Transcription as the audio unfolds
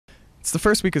It's the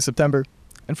first week of September,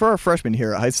 and for our freshmen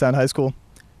here at Hightstown High School,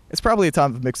 it's probably a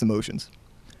time of mixed emotions.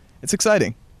 It's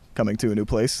exciting, coming to a new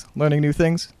place, learning new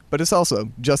things, but it's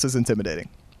also just as intimidating.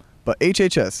 But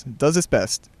HHS does its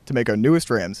best to make our newest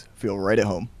Rams feel right at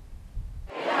home.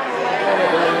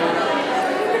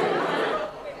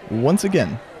 Once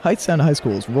again, Hightstown High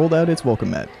School has rolled out its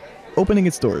welcome mat, opening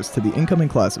its doors to the incoming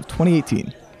class of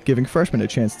 2018, giving freshmen a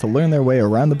chance to learn their way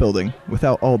around the building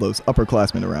without all those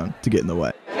upperclassmen around to get in the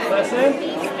way.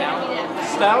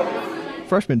 Stout.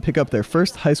 Freshmen pick up their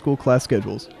first high school class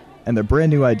schedules and their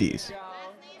brand new IDs.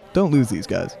 Don't lose these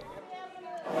guys.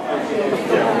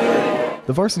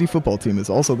 The varsity football team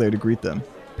is also there to greet them,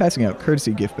 passing out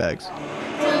courtesy gift bags.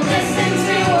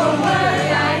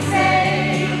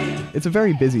 It's a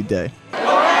very busy day.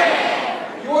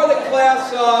 You're the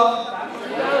class of...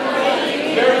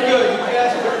 Very good. You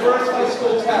passed your first high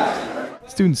school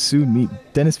test. Students soon meet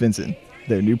Dennis Vincent,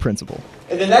 their new principal.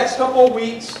 In the next couple of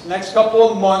weeks, next couple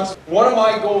of months, one of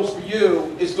my goals for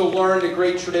you is to learn the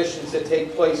great traditions that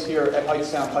take place here at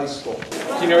Hightstown High School. Do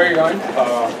you know where you're going?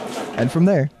 And from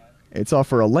there, it's off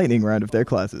for a lightning round of their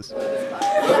classes.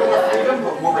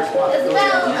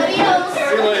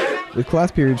 With class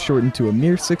periods shortened to a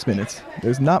mere 6 minutes,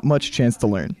 there's not much chance to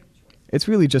learn. It's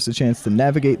really just a chance to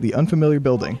navigate the unfamiliar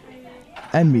building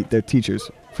and meet their teachers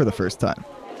for the first time.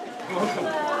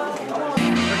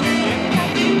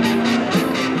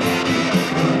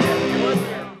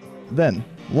 Then,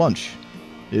 lunch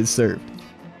is served.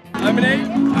 Lemonade?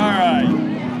 All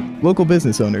right. Local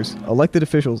business owners, elected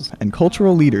officials, and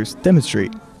cultural leaders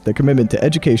demonstrate their commitment to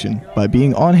education by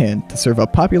being on hand to serve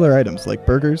up popular items like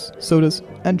burgers, sodas,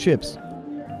 and chips,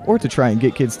 or to try and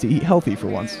get kids to eat healthy for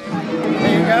once.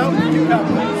 There you go.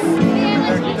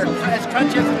 They're as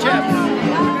crunchy as the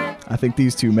chips. I think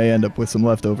these two may end up with some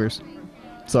leftovers.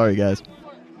 Sorry, guys.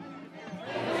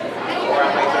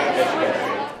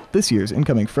 This year's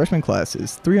incoming freshman class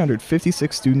is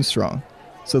 356 students strong,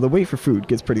 so the wait for food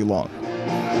gets pretty long.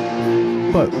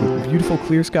 But with beautiful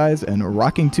clear skies and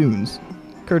rocking tunes,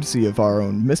 courtesy of our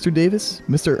own Mr. Davis,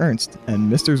 Mr. Ernst, and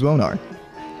Mr. Zwonar,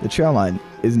 the chow line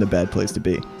isn't a bad place to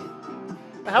be.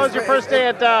 How was your first day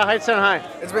at Hightstown High?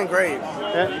 It's been great.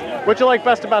 Yeah. What you like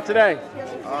best about today?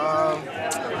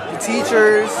 The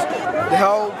teachers, the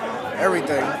help,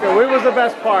 everything. Okay, what was the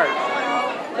best part?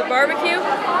 The barbecue?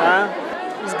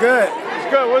 It was good. It's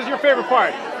good. What was your favorite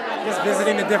part? Just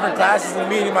visiting the different classes and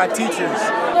meeting my teachers.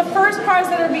 The first prize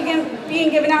that are being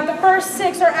given out, the first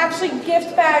 6 are actually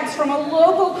gift bags from a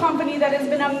local company that has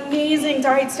been amazing to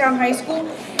Hightstown High School.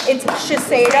 It's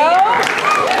Shiseido.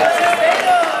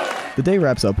 The day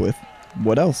wraps up with,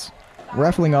 what else?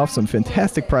 Raffling off some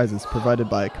fantastic prizes provided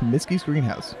by Comiskey's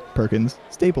Greenhouse, Perkins,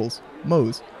 Staples,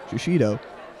 Moe's, Shiseido,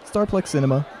 Starplex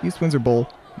Cinema, East Windsor Bowl,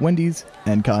 Wendy's,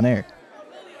 and Conair.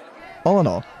 All in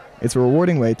all, it's a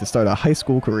rewarding way to start a high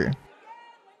school career.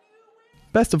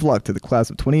 Best of luck to the class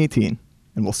of 2018,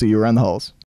 and we'll see you around the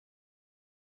halls.